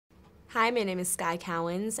Hi, my name is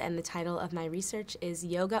Cowans, and the title of my research is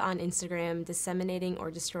Yoga on Instagram, Disseminating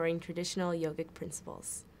or Destroying Traditional Yogic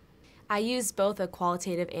Principles. I used both a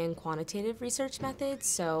qualitative and quantitative research method,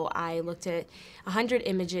 so I looked at 100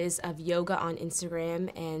 images of yoga on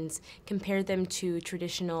Instagram and compared them to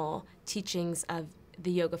traditional teachings of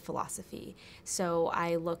the yoga philosophy. So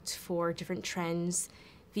I looked for different trends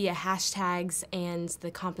via hashtags and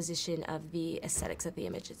the composition of the aesthetics of the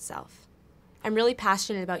image itself. I'm really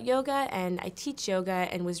passionate about yoga, and I teach yoga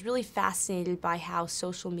and was really fascinated by how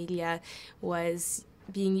social media was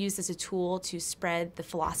being used as a tool to spread the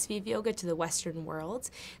philosophy of yoga to the Western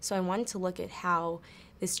world. So I wanted to look at how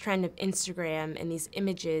this trend of Instagram and these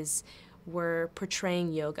images were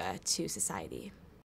portraying yoga to society.